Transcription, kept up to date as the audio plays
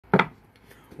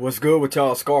What's good with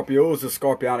y'all Scorpios? It's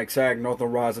Scorpionic Sag,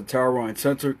 Northern Rising Tarot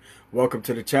Uncensored. Welcome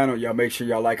to the channel. Y'all make sure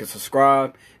y'all like and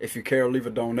subscribe. If you care, leave a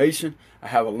donation. I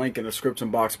have a link in the description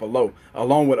box below,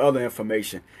 along with other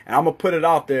information. And I'm going to put it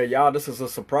out there, y'all. This is a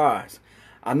surprise.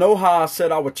 I know how I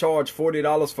said I would charge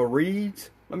 $40 for reads.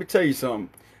 Let me tell you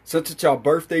something. Since it's y'all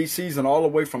birthday season all the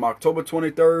way from October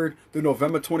 23rd through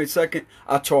November 22nd,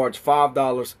 I charge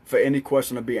 $5 for any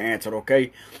question to be answered,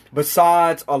 okay?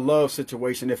 Besides a love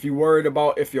situation, if you're worried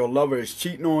about if your lover is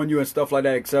cheating on you and stuff like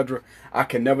that, etc., I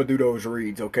can never do those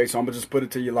reads, okay? So I'm going to just put it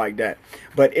to you like that.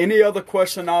 But any other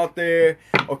question out there,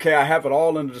 okay, I have it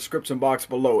all in the description box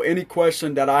below. Any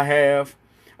question that I have,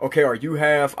 okay, or you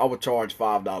have, I will charge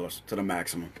 $5 to the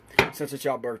maximum. Since it's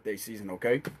y'all birthday season,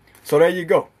 okay? So there you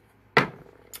go.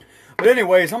 But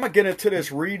anyways, I'm going to get into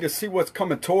this read to see what's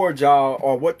coming towards y'all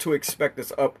or what to expect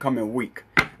this upcoming week.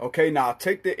 Okay, now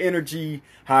take the energy,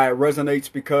 how it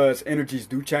resonates, because energies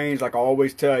do change. Like I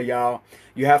always tell y'all,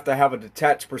 you have to have a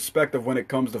detached perspective when it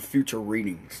comes to future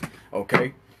readings.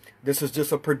 Okay, this is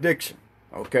just a prediction.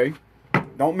 Okay,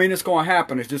 don't mean it's going to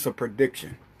happen. It's just a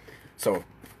prediction. So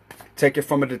take it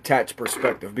from a detached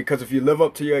perspective, because if you live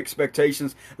up to your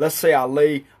expectations, let's say I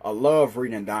lay a love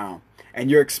reading down, and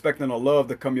you're expecting a love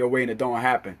to come your way and it don't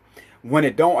happen. When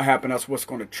it don't happen, that's what's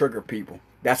going to trigger people.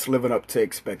 That's living up to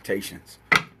expectations.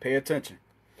 Pay attention.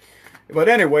 But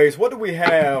anyways, what do we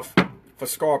have for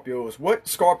Scorpios? What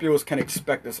Scorpios can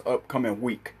expect this upcoming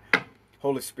week?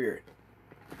 Holy Spirit.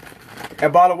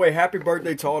 And by the way, happy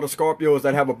birthday to all the Scorpios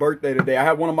that have a birthday today. I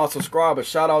have one of my subscribers.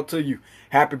 Shout out to you.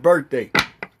 Happy birthday.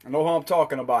 I know who I'm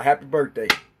talking about. Happy birthday.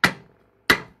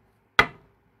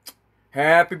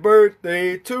 Happy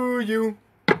birthday to you.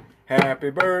 Happy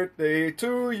birthday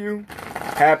to you.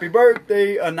 Happy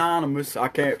birthday, Anonymous. I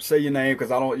can't say your name because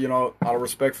I don't, out of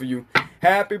respect for you.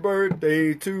 Happy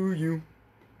birthday to you.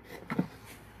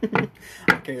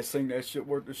 I can't sing that shit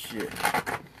worth of shit.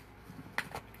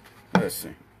 Let's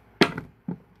see.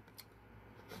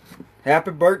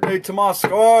 Happy birthday to my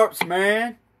Scorps,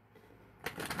 man.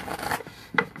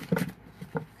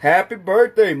 Happy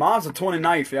birthday. Mine's the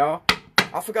 29th, y'all.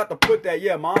 I forgot to put that.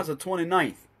 Yeah, mine's the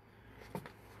 29th.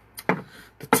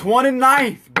 The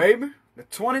 29th, baby. The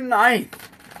 29th.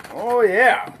 Oh,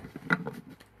 yeah.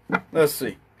 Let's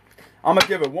see. I'm going to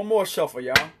give it one more shuffle,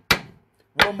 y'all.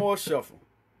 One more shuffle.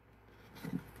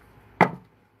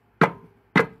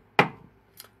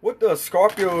 What does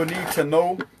Scorpio need to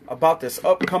know about this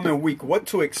upcoming week? What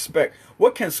to expect?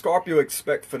 What can Scorpio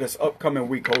expect for this upcoming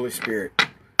week, Holy Spirit?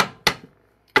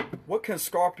 What can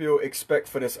Scorpio expect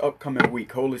for this upcoming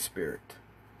week, Holy Spirit?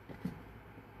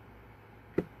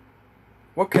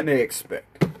 What can they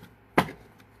expect?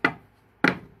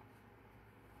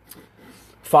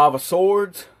 Five of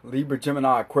Swords, Libra,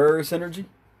 Gemini, Aquarius energy.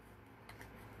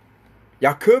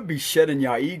 Y'all could be shedding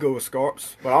your ego,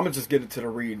 Scorps, but I'm going to just get into the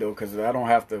read, though, because I don't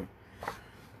have to.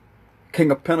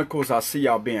 King of Pentacles, I see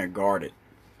y'all being guarded.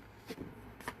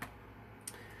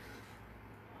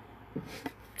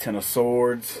 Ten of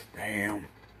Swords, damn.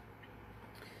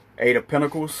 Eight of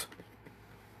Pentacles.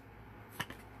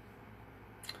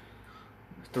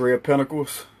 Three of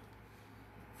Pentacles.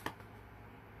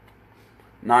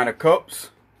 Nine of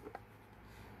Cups.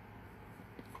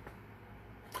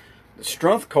 The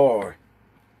Strength card.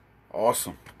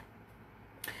 Awesome.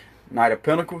 Knight of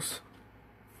Pentacles.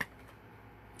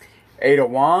 Eight of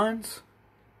Wands.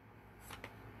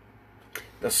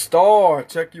 The Star.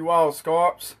 Check you out,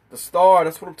 Scorps. The Star.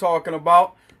 That's what I'm talking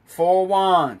about. Four of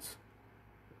Wands.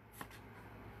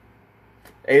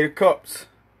 Eight of Cups.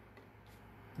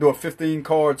 Do a 15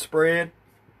 card spread.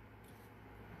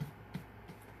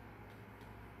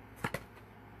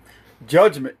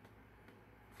 Judgment.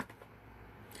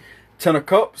 Ten of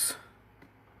Cups.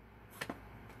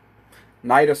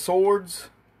 Knight of Swords.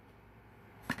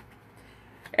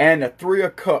 And the Three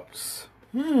of Cups.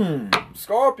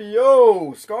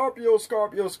 Scorpio. Scorpio,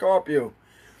 Scorpio, Scorpio.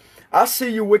 I see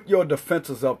you with your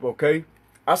defenses up, okay?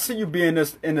 I see you being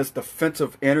in this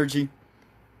defensive energy.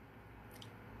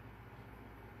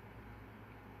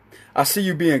 I see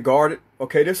you being guarded.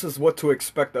 Okay, this is what to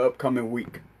expect the upcoming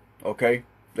week. Okay?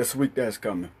 This week that's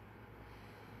coming.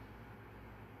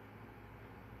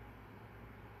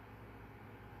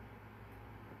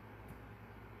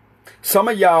 Some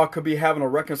of y'all could be having a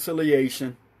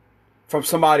reconciliation from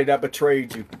somebody that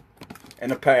betrayed you in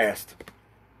the past.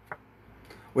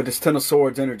 With this Ten of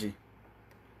Swords energy.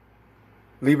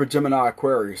 Libra, Gemini,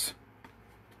 Aquarius.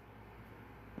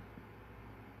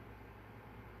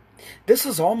 This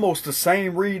is almost the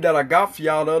same read that I got for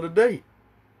y'all the other day.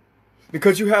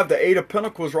 Because you have the Eight of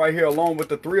Pentacles right here along with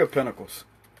the Three of Pentacles.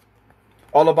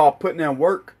 All about putting in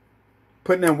work.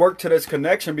 putting in work to this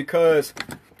connection because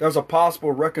there's a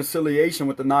possible reconciliation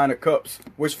with the Nine of Cups,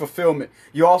 wish fulfillment.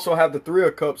 You also have the Three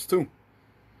of Cups too.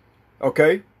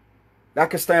 Okay? That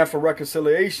can stand for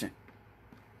reconciliation.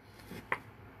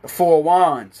 The Four of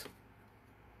Wands.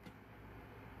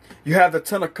 You have the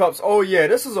Ten of Cups. Oh yeah,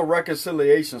 this is a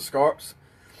reconciliation, Scarps.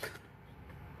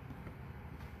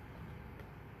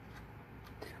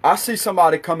 I see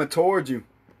somebody coming towards you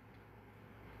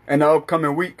in the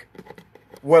upcoming week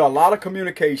with a lot of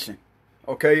communication.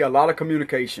 Okay, a lot of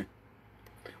communication.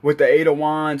 With the Eight of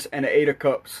Wands and the Eight of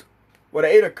Cups. Well, the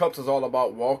Eight of Cups is all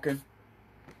about walking.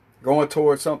 Going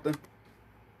towards something.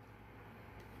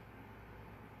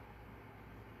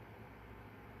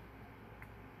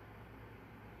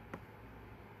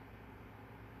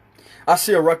 I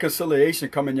see a reconciliation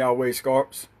coming your way,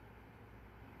 Scarps.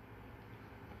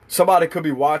 Somebody could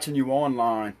be watching you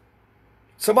online.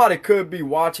 Somebody could be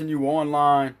watching you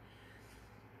online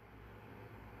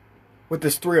with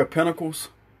this Three of Pentacles.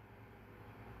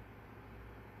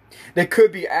 They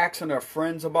could be asking their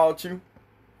friends about you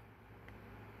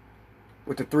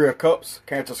with the Three of Cups,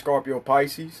 Cancer, Scorpio,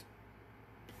 Pisces.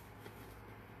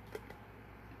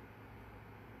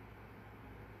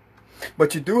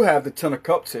 But you do have the Ten of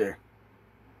Cups here.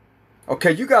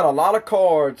 Okay, you got a lot of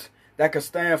cards that could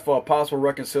stand for a possible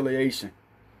reconciliation.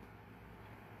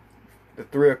 The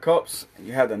Three of Cups.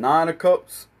 You have the Nine of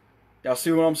Cups. Y'all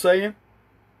see what I'm saying?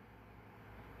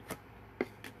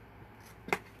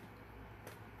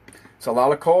 It's a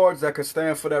lot of cards that could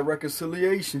stand for that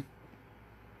reconciliation.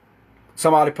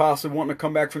 Somebody possibly wanting to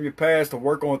come back from your past to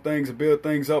work on things and build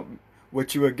things up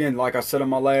with you again. Like I said in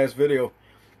my last video,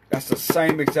 that's the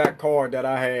same exact card that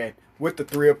I had with the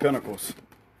Three of Pentacles.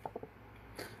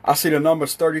 I see the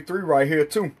numbers 33 right here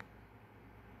too.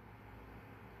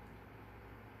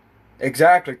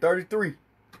 Exactly, 33.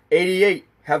 88.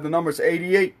 Have the numbers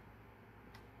 88.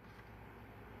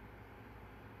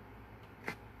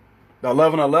 The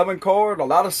 1111 card. A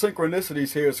lot of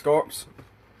synchronicities here, Scarps.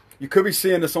 You could be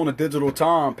seeing this on a digital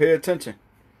time. Pay attention.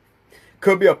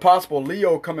 Could be a possible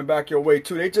Leo coming back your way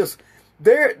too.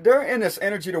 They're in this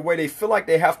energy the way they feel like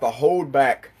they have to hold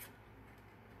back.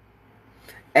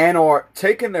 And are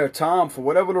taking their time for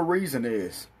whatever the reason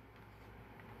is.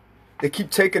 They keep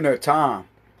taking their time.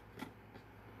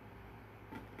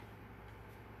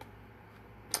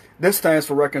 This stands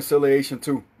for reconciliation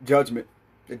too. Judgment.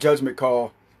 The judgment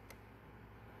call.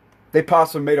 They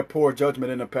possibly made a poor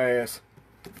judgment in the past.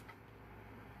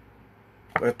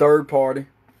 With a third party.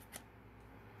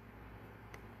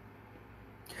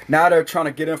 Now they're trying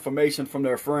to get information from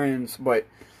their friends, but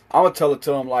I'm going to tell it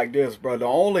to them like this, bro. The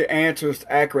only answers,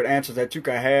 accurate answers that you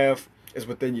can have is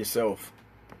within yourself.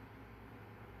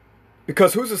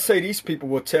 Because who's to say these people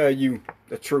will tell you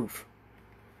the truth?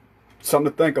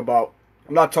 Something to think about.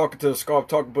 I'm not talking to the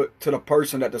Scorpio, talking to the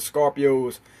person that the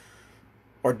Scorpios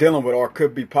are dealing with or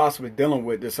could be possibly dealing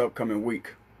with this upcoming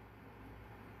week.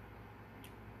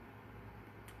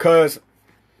 Because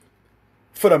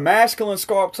for the masculine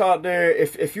Scorps out there,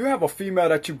 if you have a female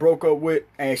that you broke up with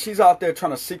and she's out there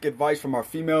trying to seek advice from her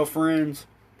female friends,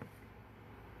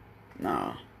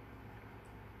 nah.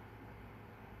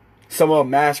 Some of them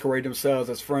masquerade themselves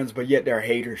as friends, but yet they're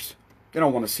haters. They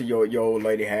don't want to see your old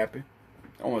lady happy.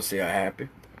 They don't want to see her happy.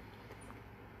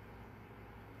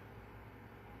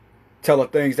 Tell her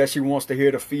things that she wants to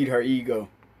hear to feed her ego.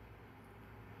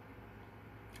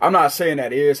 I'm not saying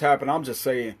that is happening. I'm just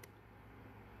saying.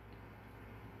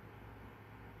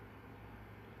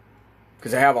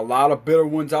 Because they have a lot of bitter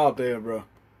ones out there, bro.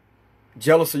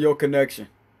 Jealous of your connection.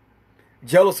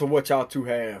 Jealous of what y'all two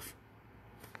have.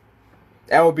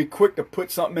 That would be quick to put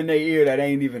something in their ear that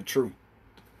ain't even true.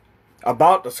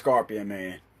 About the Scorpion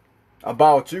man.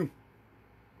 About you.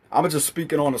 I'm just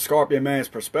speaking on the Scorpion man's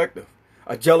perspective.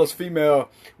 A jealous female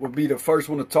will be the first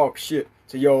one to talk shit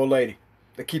to your old lady.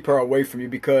 To keep her away from you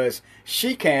because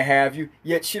she can't have you,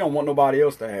 yet she don't want nobody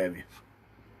else to have you.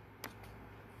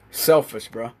 Selfish,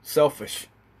 bro. Selfish.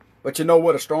 But you know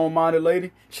what? A strong-minded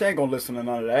lady, she ain't gonna listen to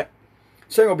none of that.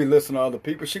 She ain't gonna be listening to other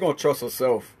people. She gonna trust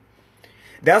herself.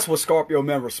 That's what Scorpio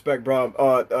men respect, bro.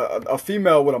 A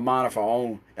female with a mind of her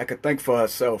own that could think for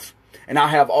herself. And I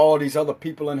have all these other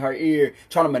people in her ear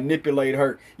trying to manipulate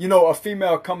her. You know, a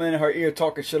female coming in her ear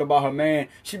talking shit about her man,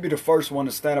 she'd be the first one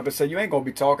to stand up and say, you ain't gonna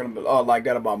be talking like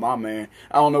that about my man.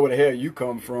 I don't know where the hell you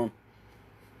come from.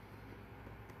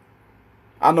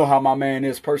 I know how my man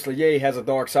is personally. Yeah, he has a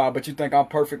dark side, but you think I'm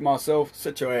perfect myself?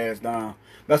 Sit your ass down.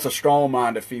 That's a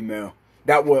strong-minded female.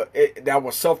 That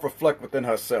will self-reflect within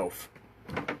herself.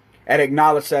 And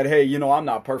acknowledge that, hey, you know, I'm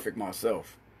not perfect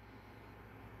myself.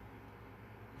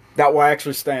 that will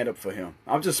actually stand up for him.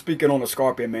 I'm just speaking on the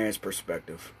Scorpion man's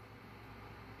perspective.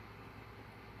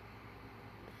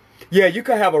 Yeah, you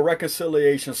can have a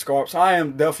reconciliation, Scarps. I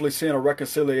am definitely seeing a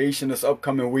reconciliation this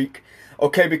upcoming week.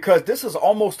 Okay, because this is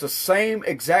almost the same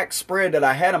exact spread that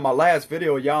I had in my last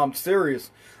video. Y'all, I'm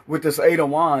serious with this Eight of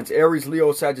Wands, Aries,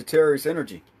 Leo, Sagittarius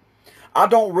energy. I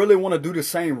don't really want to do the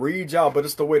same read, y'all, but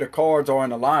it's the way the cards are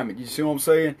in alignment. You see what I'm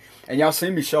saying? And y'all see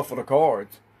me shuffle the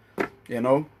cards, you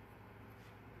know?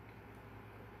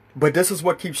 But this is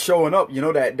what keeps showing up. You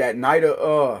know, that Knight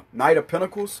of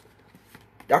Pentacles?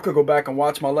 Y'all could go back and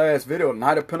watch my last video.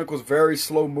 Knight of Pentacles, very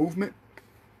slow movement.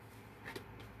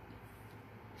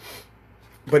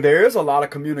 But there is a lot of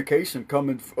communication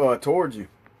coming towards you.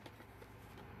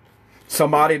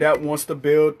 Somebody that wants to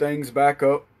build things back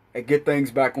up and get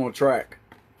things back on track.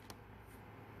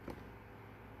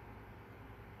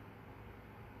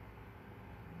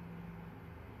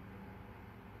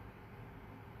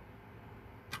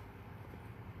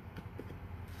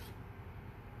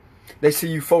 They see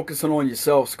you focusing on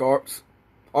yourself, Scarps.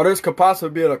 Or this could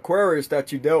possibly be an Aquarius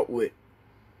that you dealt with.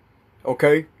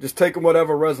 Okay? Just taking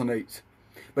whatever resonates.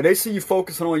 But they see you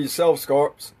focusing on yourself,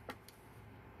 Scarps.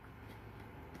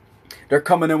 They're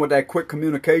coming in with that quick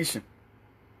communication.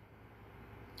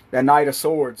 That Knight of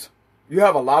Swords. You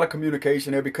have a lot of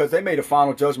communication there because they made a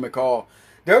final judgment call.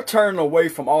 They're turning away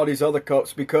from all these other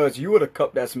cups because you are the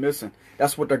cup that's missing.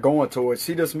 That's what they're going towards.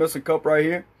 See this missing cup right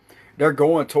here? They're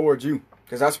going towards you.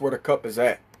 Because that's where the cup is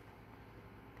at.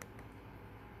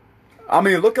 I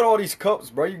mean, look at all these cups,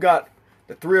 bro. You got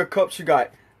the Three of Cups. You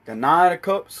got the Nine of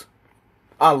Cups.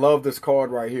 I love this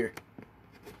card right here.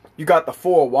 You got the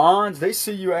Four of Wands. They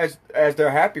see you as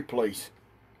their happy place.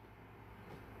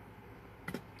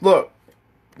 Look,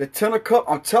 the Ten of Cups.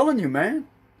 I'm telling you, man.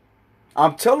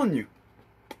 I'm telling you.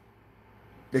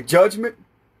 The Judgment.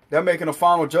 They're making a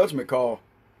final judgment call.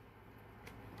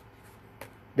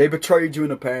 They betrayed you in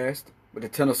the past. With the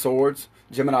Ten of Swords,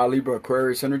 Gemini, Libra,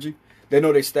 Aquarius energy. They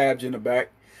know they stabbed you in the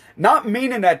back. Not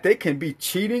meaning that they can be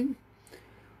cheating.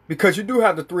 Because you do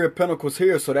have the Three of Pentacles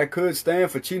here. So that could stand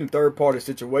for cheating, third party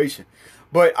situation.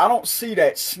 But I don't see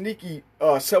that sneaky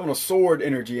Seven of Swords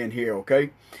energy in here,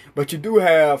 okay? But you do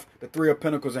have the Three of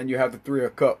Pentacles and you have the Three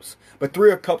of Cups. But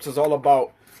Three of Cups is all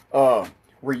about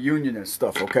reunion and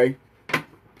stuff, okay?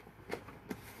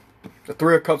 The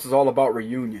Three of Cups is all about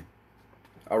reunion.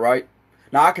 Alright?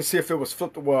 Now, I can see if it was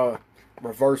flipped,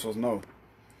 reversals, no.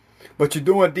 But you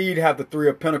do indeed have the Three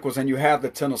of Pentacles and you have the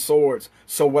Ten of Swords.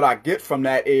 So what I get from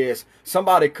that is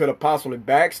somebody could have possibly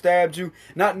backstabbed you.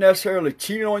 Not necessarily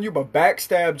cheating on you, but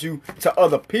backstabbed you to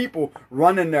other people.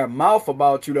 Running their mouth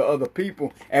about you to other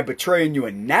people and betraying you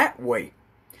in that way.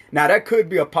 Now, that could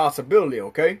be a possibility,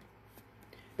 okay?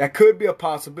 That could be a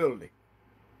possibility.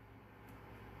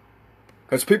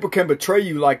 Because people can betray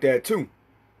you like that too.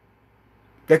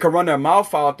 They can run their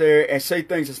mouth out there and say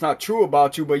things that's not true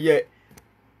about you, but yet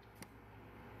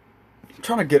I'm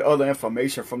trying to get other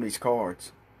information from these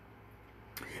cards.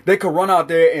 They could run out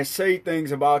there and say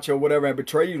things about you or whatever and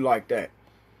betray you like that.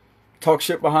 Talk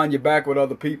shit behind your back with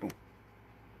other people.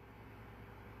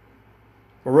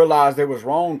 But realize they was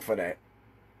wrong for that.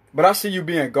 But I see you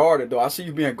being guarded though. I see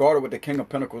you being guarded with the King of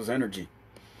Pentacles energy.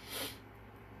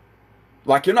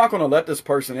 Like you're not going to let this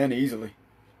person in easily.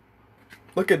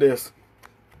 Look at this.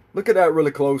 Look at that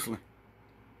really closely.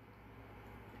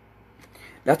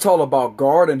 That's all about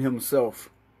guarding himself.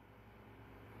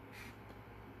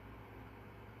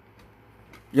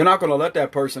 You're not going to let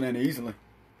that person in easily.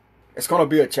 It's going to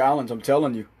be a challenge, I'm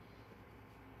telling you.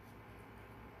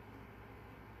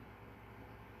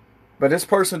 But this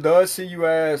person does see you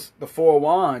as the Four of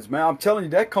Wands, man. I'm telling you,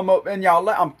 that come up in y'all.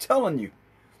 I'm telling you.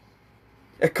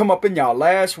 It come up in y'all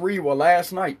last read, well,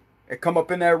 last night. It come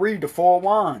up in that read, the Four of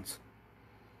Wands.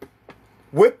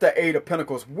 With the Eight of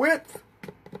Pentacles. With.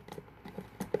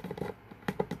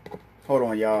 Hold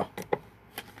on, y'all.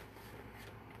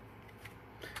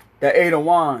 The Eight of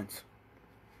Wands.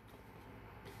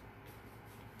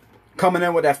 Coming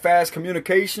in with that fast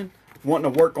communication.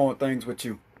 Wanting to work on things with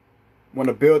you.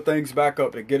 Wanting to build things back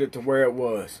up to get it to where it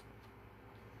was.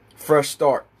 Fresh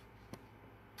start.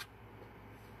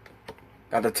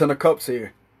 Got the Ten of Cups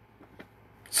here.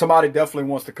 Somebody definitely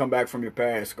wants to come back from your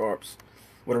past, Scarps.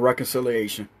 With a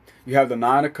reconciliation. You have the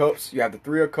Nine of Cups. You have the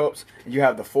Three of Cups. And you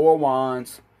have the Four of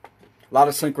Wands. A lot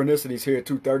of synchronicities here.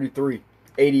 233.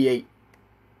 88.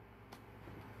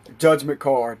 Judgment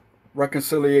card.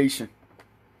 Reconciliation.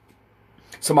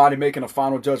 Somebody making a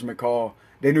final judgment call.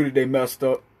 They knew that they messed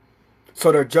up.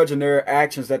 So they're judging their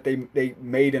actions that they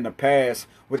made in the past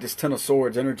with this Ten of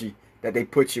Swords energy that they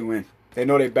put you in. They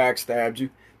know they backstabbed you.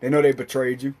 They know they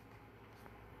betrayed you.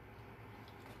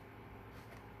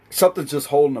 Something's just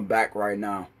holding them back right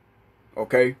now.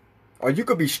 Okay? Or you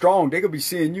could be strong. They could be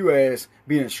seeing you as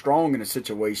being strong in a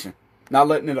situation. Not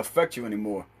letting it affect you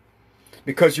anymore.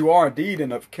 Because you are indeed in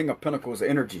the King of Pentacles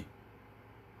energy.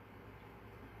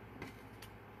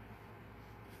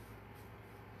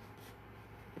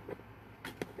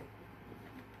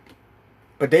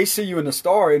 But they see you in the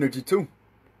star energy too.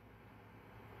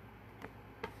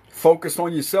 Focused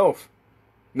on yourself.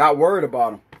 Not worried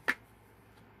about them.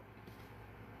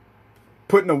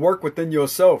 Putting the work within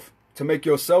yourself to make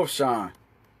yourself shine.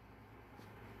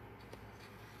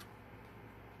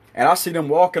 And I see them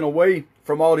walking away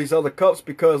from all these other cups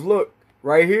because look,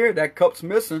 right here, that cup's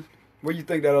missing. Where you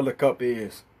think that other cup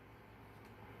is?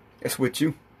 It's with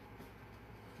you.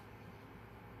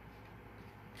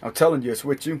 I'm telling you, it's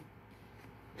with you.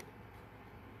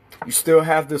 You still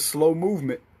have this slow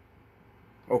movement.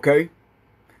 Okay?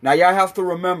 Now y'all have to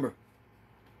remember.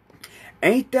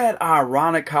 Ain't that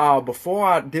ironic how before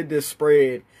I did this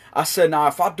spread, I said, now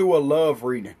if I do a love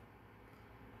reading,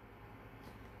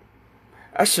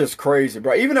 that's just crazy,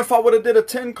 bro. Even if I would have did a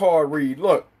 10 card read,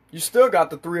 look, you still got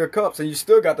the 3 of cups and you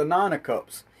still got the 9 of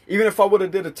cups. Even if I would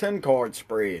have did a 10 card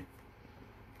spread.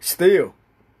 Still.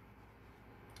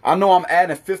 I know I'm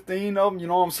adding 15 of them, you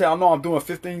know what I'm saying? I know I'm doing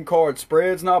 15 card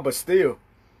spreads now, but still.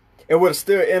 It would have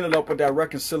still ended up with that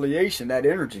reconciliation, that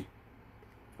energy.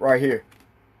 Right here.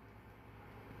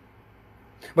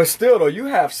 But still, though, you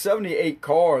have 78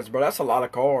 cards, bro. That's a lot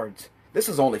of cards. This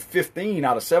is only 15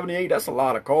 out of 78. That's a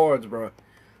lot of cards, bro.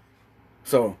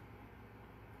 So,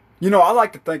 you know, I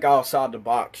like to think outside the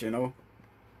box, you know.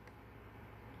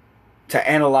 To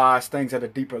analyze things at a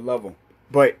deeper level.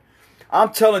 But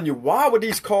I'm telling you, why would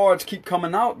these cards keep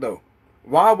coming out, though?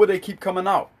 Why would they keep coming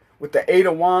out? With the 8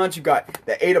 of Wands, you got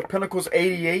the 8 of Pentacles,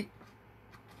 88.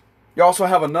 You also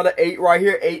have another 8 right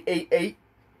here, 888.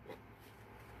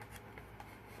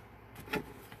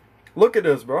 Look at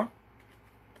this, bro.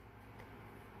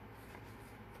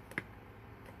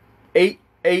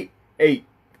 888.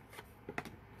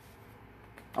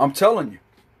 I'm telling you.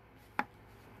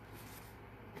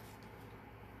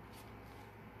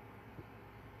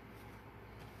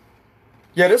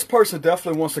 Yeah, this person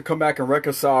definitely wants to come back and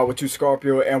reconcile with you,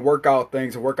 Scorpio, and work out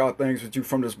things with you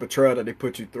from this betrayal that they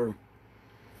put you through.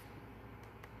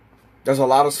 There's a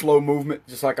lot of slow movement,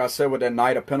 just like I said with that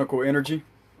Knight of Pentacle energy.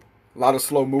 A lot of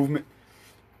slow movement.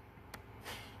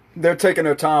 They're taking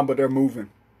their time, but they're moving.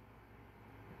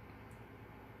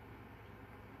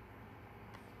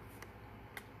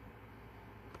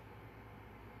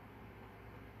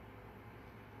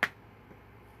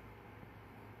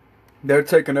 They're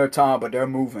taking their time, but they're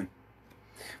moving.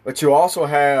 But you also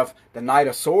have the Knight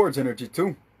of Swords energy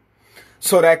too.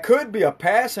 So that could be a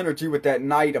past energy with that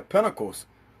Knight of Pentacles.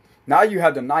 Now you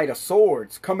have the Knight of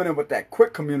Swords coming in with that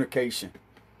quick communication.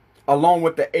 Along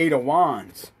with the 8 of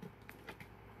Wands.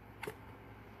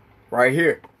 Right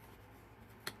here.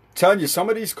 Telling you, some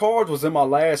of these cards was in my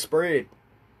last spread.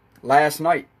 Last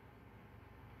night.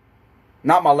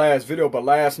 Not my last video, but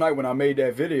last night when I made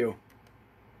that video.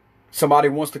 Somebody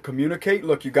wants to communicate.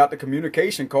 Look, you got the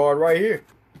communication card right here.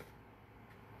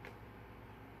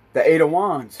 The 8 of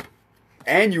Wands.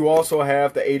 And you also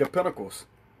have the 8 of Pentacles.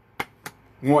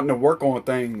 Wanting to work on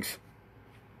things.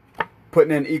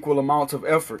 Putting in equal amounts of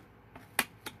effort.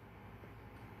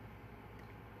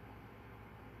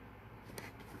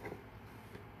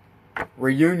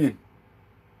 Reunion.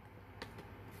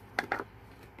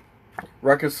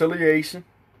 Reconciliation.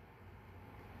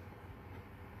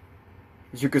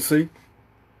 As you can see.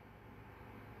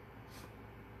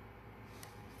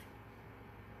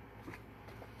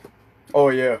 Oh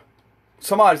yeah.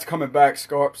 Somebody's coming back,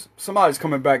 Scarps. Somebody's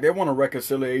coming back. They want a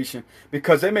reconciliation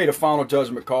because they made a final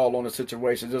judgment call on the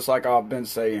situation, just like I've been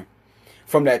saying.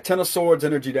 From that 10 of Swords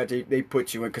energy that they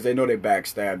put you in because they know they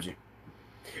backstabbed you.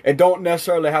 It don't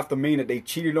necessarily have to mean that they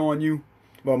cheated on you,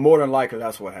 but more than likely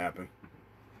that's what happened.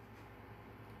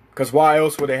 Because why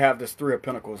else would they have this 3 of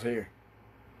Pentacles here?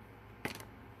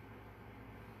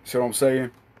 See what I'm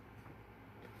saying?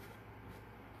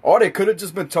 Or they could have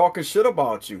just been talking shit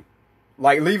about you.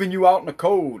 Like leaving you out in the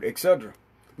cold, etc.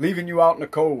 Leaving you out in the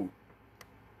cold.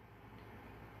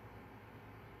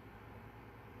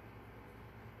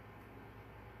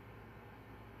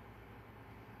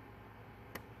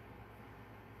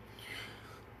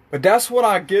 But that's what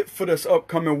I get for this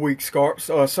upcoming week,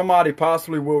 Scarps. Somebody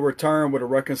possibly will return with a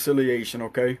reconciliation,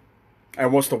 okay?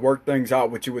 And wants to work things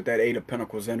out with you with that 8 of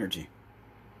Pentacles energy.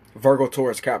 Virgo,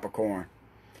 Taurus, Capricorn.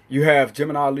 You have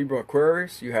Gemini, Libra,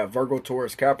 Aquarius. You have Virgo,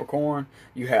 Taurus, Capricorn.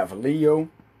 You have Leo.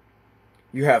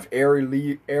 You have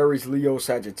Aries, Leo,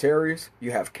 Sagittarius.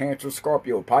 You have Cancer,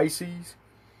 Scorpio, Pisces.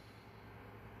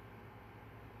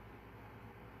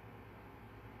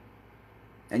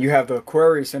 And you have the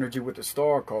Aquarius energy with the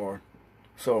Star card.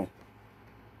 So,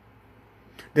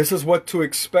 this is what to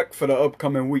expect for the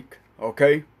upcoming week,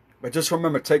 okay? But just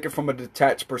remember, take it from a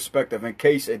detached perspective in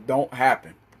case it don't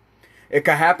happen. It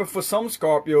can happen for some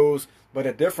Scorpios, but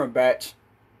a different batch,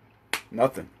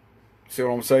 nothing. See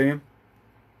what I'm saying?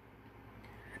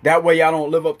 That way y'all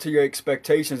don't live up to your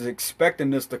expectations, expecting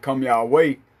this to come your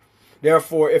way.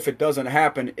 Therefore, if it doesn't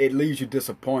happen, it leaves you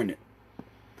disappointed.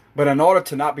 But in order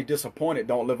to not be disappointed,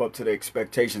 don't live up to the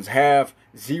expectations. Have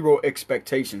zero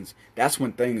expectations. That's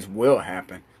when things will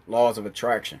happen. Laws of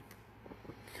attraction.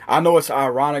 I know it's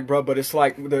ironic, bro, but it's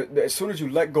like as soon as you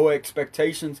let go of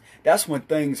expectations, that's when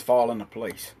things fall into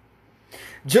place.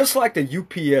 Just like the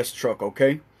UPS truck,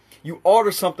 okay? You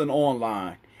order something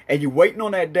online and you waiting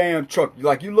on that damn truck.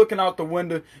 Like you looking out the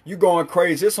window, you going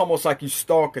crazy. It's almost like you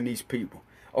stalking these people.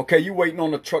 Okay, you waiting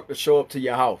on the truck to show up to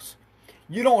your house.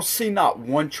 You don't see not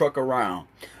one truck around.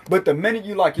 But the minute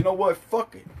you like, you know what,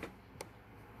 fuck it.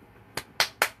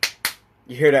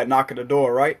 You hear that knock at the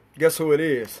door, right? Guess who it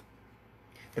is?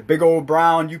 The big old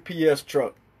brown UPS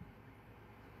truck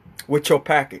with your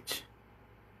package.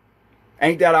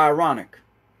 Ain't that ironic?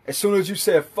 As soon as you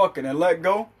said fuck it and let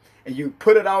go, and you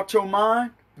put it out your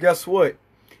mind, guess what?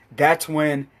 That's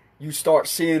when you start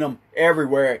seeing them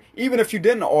everywhere, even if you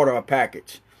didn't order a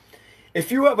package. If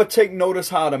you ever take notice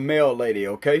how the mail lady,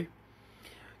 okay?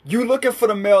 You looking for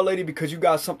the mail lady because you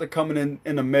got something coming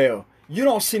in the mail. You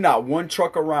don't see not one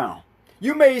truck around.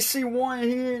 You may see one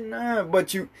here and there,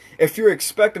 but if you're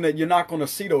expecting it, you're not going to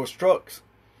see those trucks.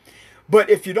 But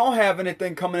if you don't have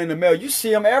anything coming in the mail, you see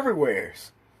them everywhere.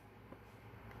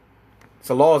 It's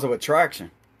the laws of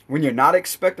attraction. When you're not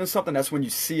expecting something, that's when you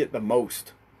see it the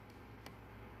most.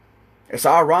 It's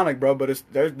ironic, bro, but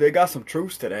they got some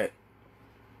truth to that.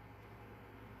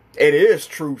 It is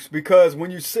truth, because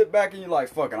when you sit back and you're like,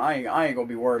 fucking, I ain't gonna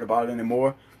be worried about it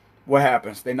anymore. What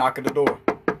happens? They knock at the door.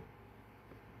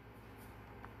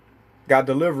 Got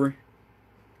delivery.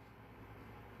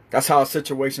 That's how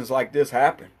situations like this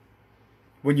happen.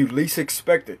 When you least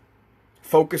expect it.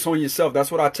 Focus on yourself.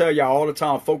 That's what I tell y'all all the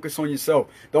time. Focus on yourself.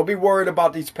 Don't be worried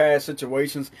about these past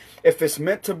situations. If it's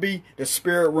meant to be, the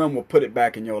spirit realm will put it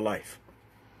back in your life.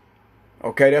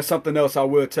 Okay, that's something else I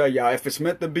will tell y'all. If it's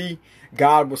meant to be,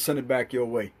 God will send it back your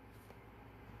way.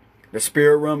 The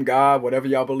spirit realm, God, whatever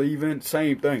y'all believe in,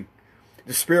 same thing.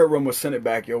 The spirit realm will send it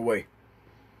back your way.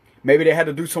 Maybe they had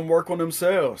to do some work on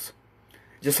themselves.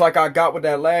 Just like I got with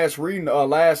that last reading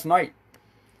last night.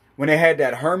 When they had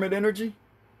that hermit energy.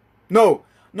 No,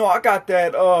 I got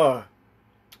that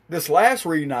this last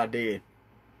reading I did.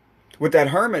 With that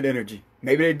hermit energy.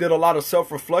 Maybe they did a lot of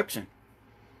self-reflection.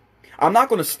 I'm not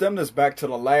going to stem this back to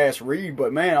the last read,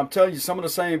 but man, I'm telling you, some of the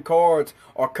same cards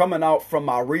are coming out from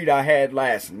my read I had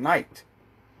last night.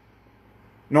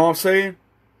 Know what I'm saying?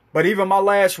 But even my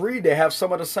last read, they have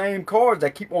some of the same cards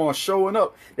that keep on showing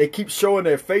up. They keep showing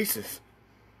their faces.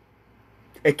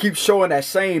 It keeps showing that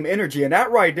same energy. And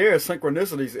that right there is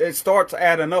synchronicities. It starts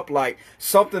adding up like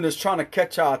something is trying to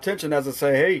catch our attention as I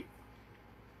say, hey.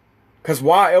 Because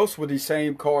why else would these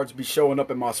same cards be showing up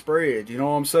in my spread? You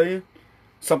know what I'm saying?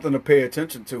 Something to pay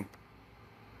attention to.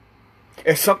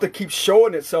 If something keeps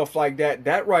showing itself like that,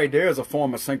 that right there is a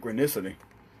form of synchronicity.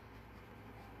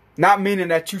 Not meaning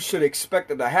that you should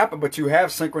expect it to happen, but you have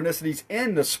synchronicities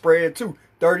in the spread too.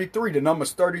 33, the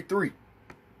number's 33.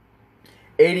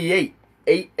 88,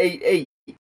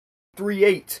 888,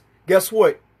 38. Guess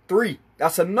what? 3.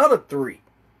 That's another 3.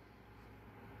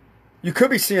 You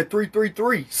could be seeing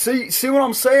 333. See what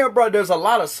I'm saying, bro? There's a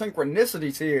lot of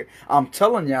synchronicities here. I'm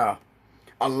telling y'all.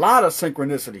 A lot of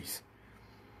synchronicities.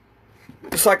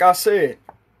 Just like I said.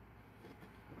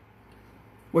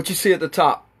 What you see at the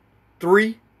top.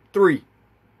 3, 3.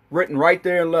 Written right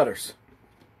there in letters.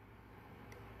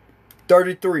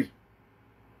 33.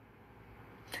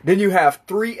 Then you have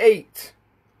 3, 8.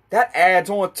 That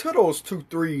adds on to those 2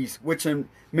 3s, which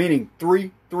meaning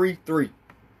 3, 3, 3.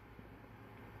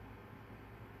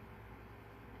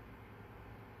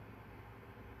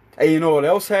 Hey, you know what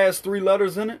else has 3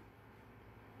 letters in it?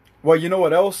 Well, you know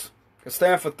what else can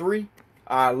stand for 3?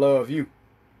 I love you.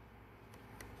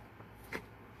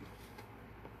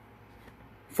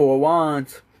 4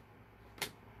 wands.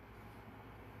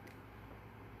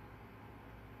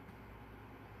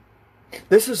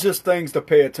 This is just things to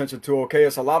pay attention to, okay?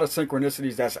 It's a lot of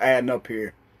synchronicities that's adding up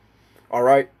here. All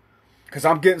right? Because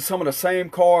I'm getting some of the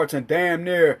same cards and damn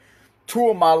near 2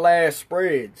 of my last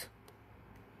spreads.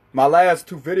 My last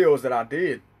 2 videos that I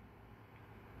did.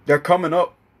 They're coming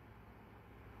up.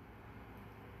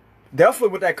 Definitely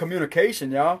with that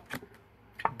communication, y'all.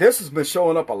 This has been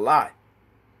showing up a lot.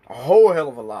 A whole hell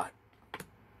of a lot.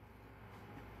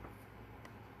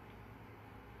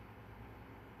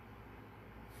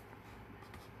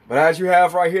 But as you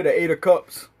have right here, the Eight of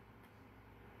Cups.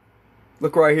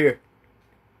 Look right here.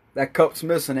 That cup's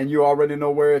missing and you already know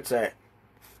where it's at.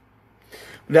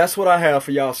 That's what I have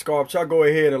for y'all, Scorp. Y'all go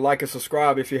ahead and like and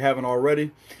subscribe if you haven't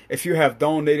already. If you have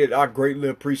donated, I greatly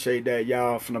appreciate that,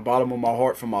 y'all, from the bottom of my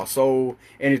heart, from my soul.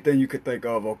 Anything you could think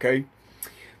of, okay?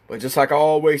 But just like I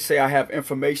always say, I have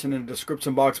information in the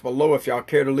description box below if y'all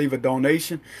care to leave a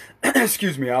donation.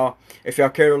 Excuse me, y'all. If y'all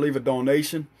care to leave a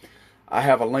donation, I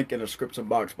have a link in the description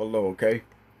box below, okay?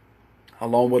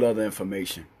 Along with other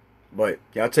information. But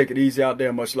y'all take it easy out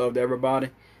there. Much love to everybody.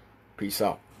 Peace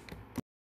out.